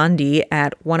Blake Biondi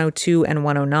at 102 and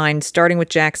 109. Starting with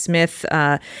Jack Smith,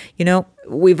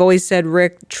 we've always said,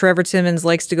 Rick, Trevor Timmons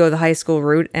likes to go the high school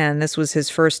route, and this was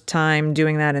his first time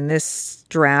doing that in this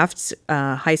draft.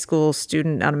 High school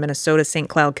student out of Minnesota, St.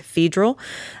 Cloud Cathedral.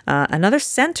 Another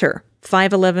center,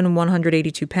 5'11",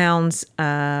 182 pounds. What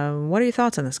are your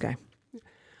thoughts on this guy?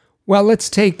 Well, let's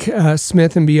take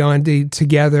Smith and Biondi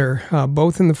together,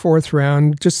 both in the fourth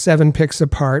round, just 7 picks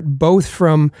apart, both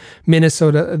from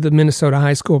Minnesota, the Minnesota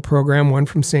high school program, one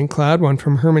from St. Cloud, one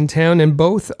from Hermantown, and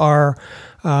both are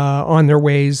on their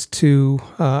ways to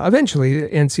eventually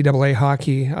NCAA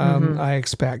hockey, I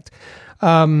expect.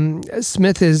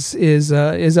 Smith is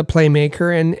a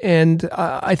playmaker, and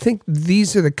I think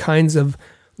these are the kinds of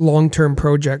long-term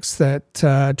projects that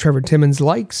Trevor Timmons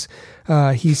likes.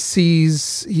 He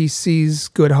sees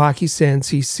good hockey sense.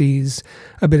 He sees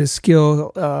a bit of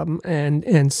skill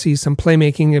and sees some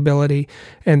playmaking ability,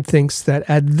 and thinks that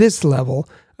at this level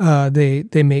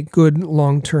they make good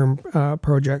long-term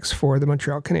projects for the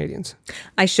Montreal Canadiens.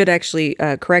 I should actually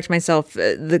correct myself.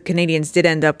 The Canadiens did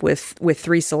end up with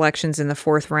 3 selections in the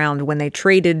 4th round when they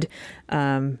traded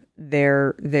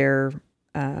their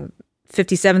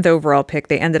 57th overall pick.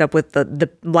 They ended up with the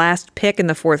last pick in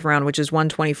the 4th round, which is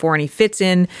 124, and he fits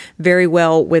in very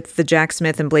well with the Jack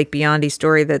Smith and Blake Biondi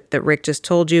story that Rick just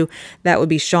told you. That would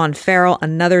be Sean Farrell,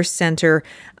 another center,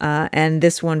 and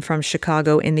this one from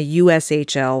Chicago in the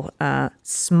USHL.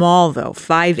 Small, though,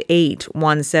 5'8",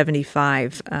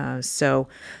 175. So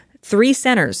 3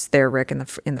 centers there, Rick, in the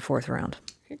 4th round.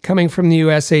 Coming from the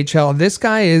USHL, this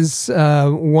guy is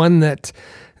one that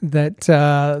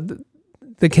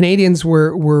the Canadiens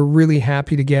were really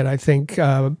happy to get. I think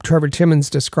Trevor Timmins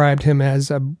described him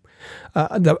as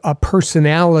a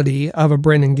personality of a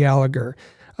Brendan Gallagher.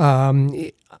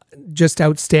 Just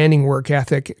outstanding work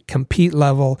ethic, compete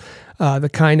level, the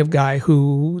kind of guy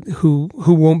who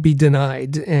won't be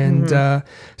denied. And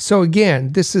so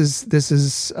again, this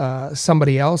is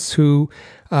somebody else who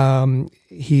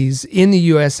he's in the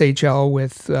USHL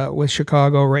with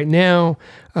Chicago right now.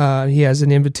 He has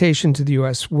an invitation to the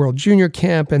U.S. World Junior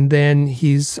Camp, and then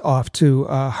he's off to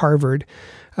Harvard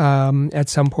at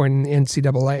some point in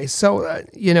NCAA. So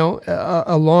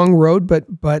a long road,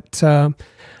 but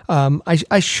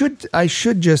I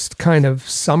should just kind of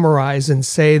summarize and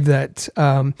say that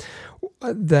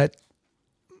that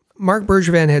Marc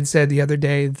Bergevin had said the other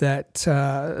day that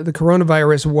the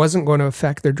coronavirus wasn't going to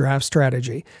affect their draft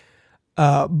strategy.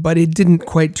 But it didn't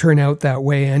quite turn out that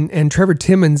way. And Trevor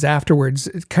Timmins afterwards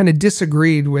kind of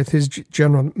disagreed with his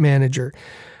general manager.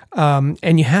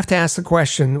 And you have to ask the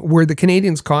question, were the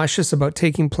Canadiens cautious about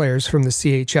taking players from the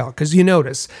CHL? Because you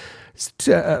notice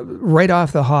right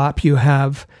off the hop, you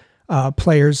have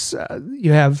players,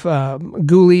 you have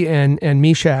Gouli and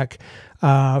Mishak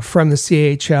from the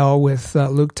CHL with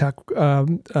Luke Tuck,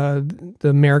 the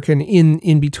American,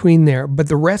 in between there. But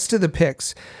the rest of the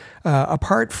picks,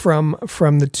 apart from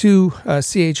the 2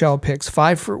 CHL picks,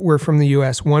 5 were from the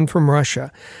U.S., 1 from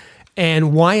Russia.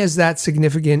 And why is that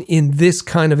significant in this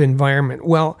kind of environment?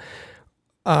 Well,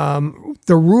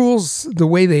 the rules, the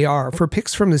way they are, for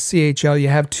picks from the CHL, you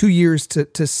have 2 years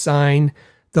to sign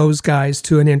those guys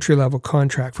to an entry-level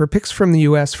contract. For picks from the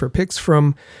U.S., for picks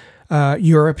from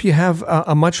Europe, you have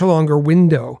a much longer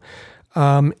window.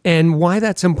 And why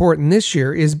that's important this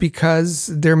year is because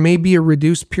there may be a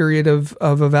reduced period of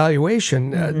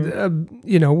evaluation.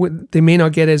 They may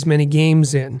not get as many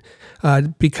games in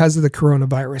because of the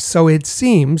coronavirus. So it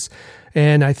seems,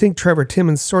 and I think Trevor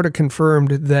Timmins sort of confirmed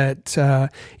that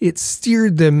it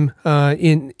steered them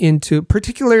into,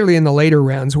 particularly in the later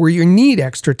rounds where you need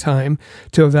extra time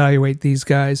to evaluate these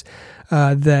guys,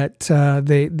 that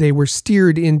they were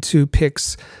steered into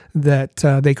picks that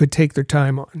they could take their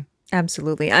time on.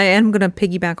 Absolutely. I am going to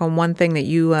piggyback on one thing that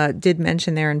you did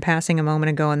mention there in passing a moment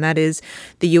ago, and that is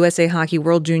the USA Hockey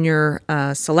World Junior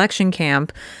Selection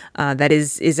Camp that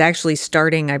is actually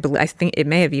starting. I think it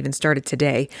may have even started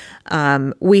today.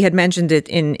 We had mentioned it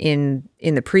in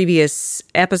the previous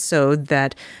episode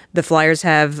that the Flyers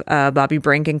have Bobby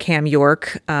Brink and Cam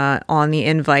York on the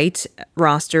invite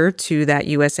roster to that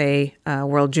USA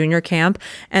World Junior Camp,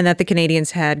 and that the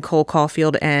Canadiens had Cole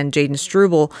Caulfield and Jaden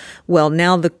Struble. Well,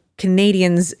 now the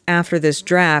Canadiens, after this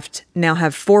draft, now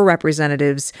have 4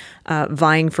 representatives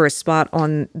vying for a spot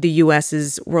on the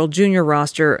U.S.'s World Junior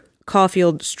roster: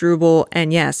 Caulfield, Struble,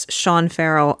 and yes, Sean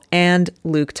Farrell and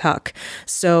Luke Tuck.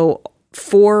 So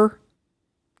 4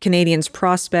 Canadiens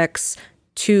prospects,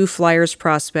 2 Flyers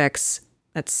prospects.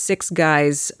 That's 6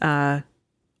 guys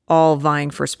all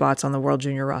vying for spots on the World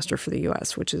Junior roster for the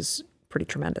U.S., which is pretty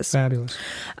tremendous. Fabulous.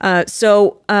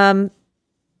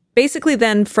 Basically,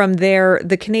 then from there,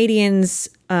 the Canadiens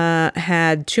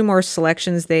had 2 more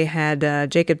selections. They had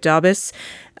Jacob Daubus,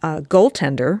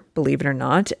 goaltender, believe it or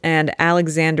not, and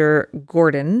Alexander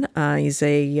Gordon. He's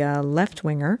a left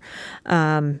winger.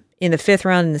 In the 5th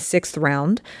round and the 6th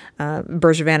round,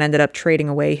 Bergevin ended up trading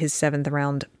away his 7th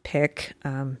round pick.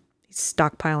 He's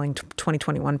stockpiling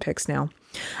 2021 picks now.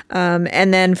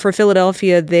 And then for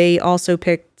Philadelphia, they also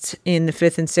picked in the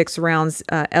 5th and 6th rounds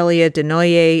Elliot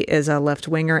Denoye as a left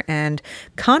winger and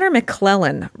Connor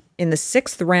McClellan in the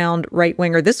 6th round right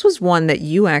winger. This was one that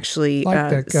you actually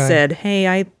said, hey,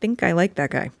 I think I like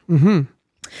that guy.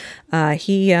 Mm-hmm.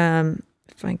 He,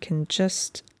 if I can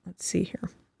just, let's see here.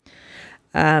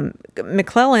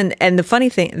 McClellan, and the funny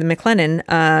thing,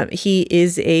 McLennan, he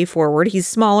is a forward. He's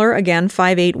smaller, again,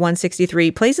 5'8",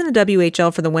 163, plays in the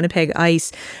WHL for the Winnipeg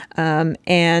Ice,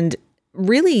 and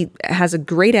really has a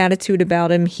great attitude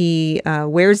about him. He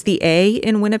wears the A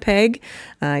in Winnipeg.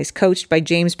 He's coached by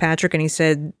James Patrick, and he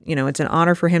said, it's an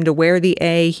honor for him to wear the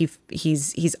A.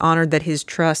 He's honored that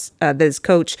his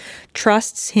coach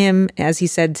trusts him, as he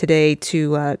said today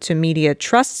to media,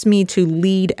 trusts me to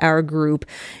lead our group,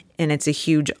 and it's a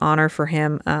huge honor for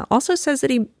him. Also says that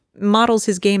he models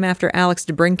his game after Alex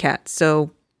DeBrincat.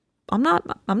 So I'm not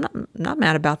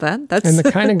mad about that. That's and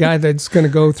the kind of guy that's going to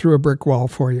go through a brick wall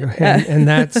for you, and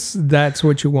that's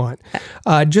what you want.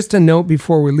 Just a note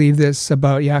before we leave this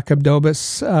about Jakub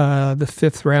Dobas, the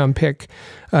 5th round pick,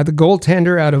 the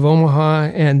goaltender out of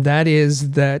Omaha, and that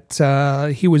is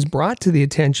that he was brought to the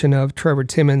attention of Trevor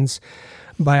Timmons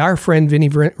by our friend Vinny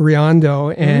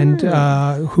Riondo, and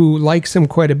who likes him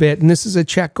quite a bit. And this is a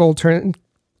Czech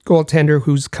goaltender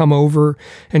who's come over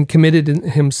and committed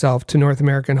himself to North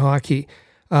American hockey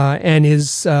and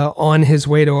is on his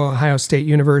way to Ohio State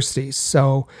University.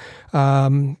 So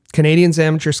Canadians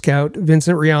amateur scout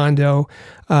Vincent Riondo,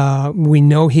 we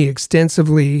know he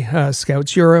extensively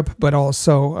scouts Europe, but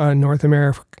also North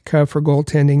America for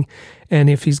goaltending. And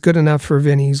if he's good enough for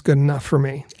Vinny, he's good enough for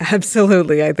me.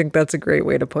 Absolutely. I think that's a great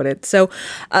way to put it. So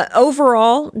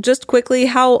overall, just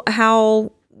quickly,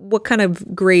 what kind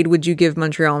of grade would you give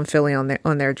Montreal and Philly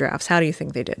on their drafts? How do you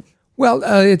think they did? Well,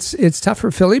 it's tough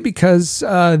for Philly because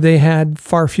they had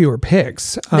far fewer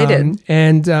picks. They did,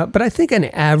 but I think an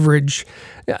average.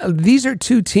 These are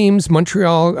two teams.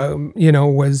 Montreal,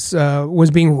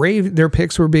 was being raved. Their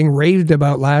picks were being raved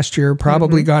about last year.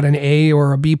 Probably got an A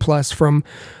or a B plus from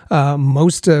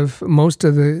most of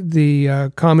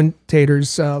the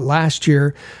commentators last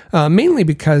year, mainly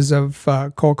because of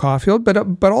Cole Caulfield,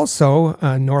 but also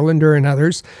Norlinder and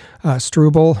others,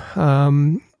 Struble.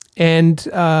 And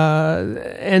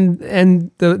the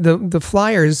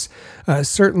Flyers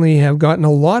certainly have gotten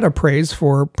a lot of praise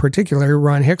for, particularly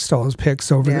Ron Hickstall's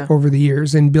picks over the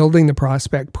years in building the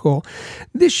prospect pool.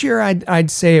 This year, I'd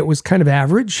say it was kind of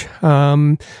average,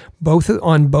 both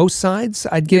on both sides.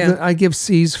 I'd give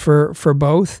C's for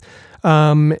both,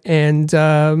 and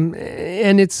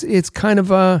it's kind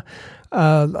of a.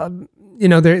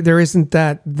 There isn't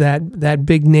that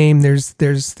big name. There's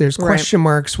question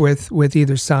marks with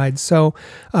either side. So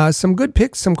some good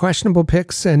picks, some questionable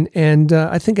picks, and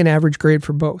I think an average grade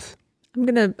for both. I'm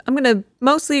gonna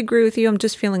mostly agree with you. I'm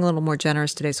just feeling a little more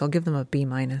generous today, so I'll give them a B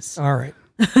minus. All right.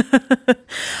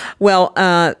 Well,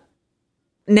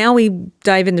 now we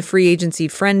dive into free agency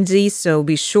frenzy, so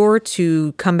be sure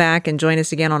to come back and join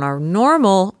us again on our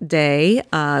normal day,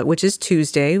 which is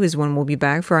Tuesday, is when we'll be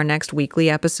back for our next weekly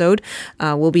episode.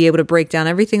 We'll be able to break down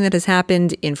everything that has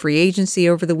happened in free agency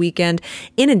over the weekend.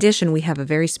 In addition, we have a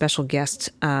very special guest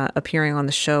appearing on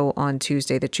the show on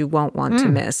Tuesday that you won't want to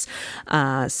miss.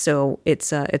 So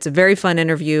it's a very fun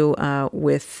interview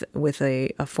with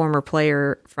a former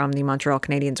player from the Montreal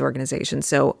Canadiens organization.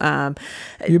 So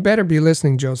you better be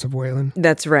listening, Joseph Whalen.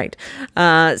 That's right.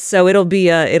 So it'll be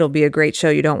a great show.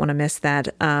 You don't want to miss that.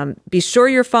 Be sure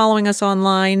you're following us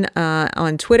online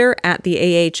on Twitter at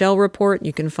the AHL Report.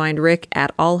 You can find Rick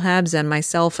at All Habs and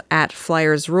myself at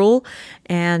Flyers Rule.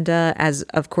 And as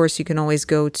of course, you can always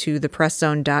go to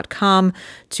thepresszone.com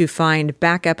to find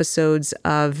back episodes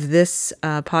of this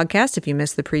podcast. If you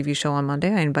missed the preview show on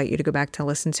Monday, I invite you to go back to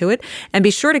listen to it. And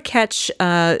be sure to catch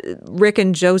Rick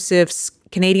and Joseph's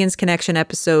Canadiens Connection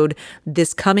episode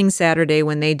this coming Saturday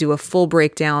when they do a full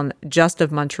breakdown just of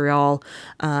Montreal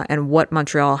and what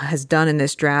Montreal has done in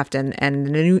this draft and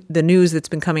the news that's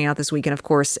been coming out this week, and of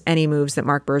course any moves that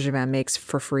Marc Bergevin makes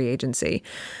for free agency.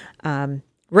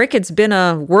 Rick, it's been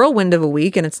a whirlwind of a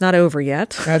week and it's not over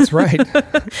yet. That's right.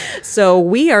 So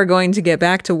we are going to get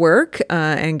back to work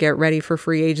and get ready for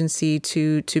free agency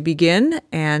to begin.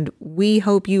 And we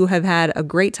hope you have had a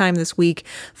great time this week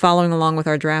following along with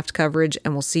our draft coverage.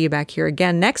 And we'll see you back here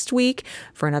again next week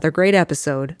for another great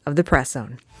episode of The Press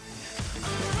Zone.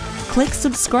 Click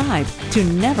subscribe to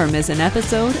never miss an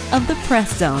episode of The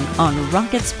Press Zone on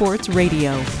Rocket Sports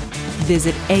Radio.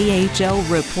 Visit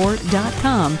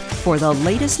ahlreport.com for the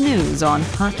latest news on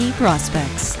hockey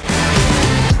prospects.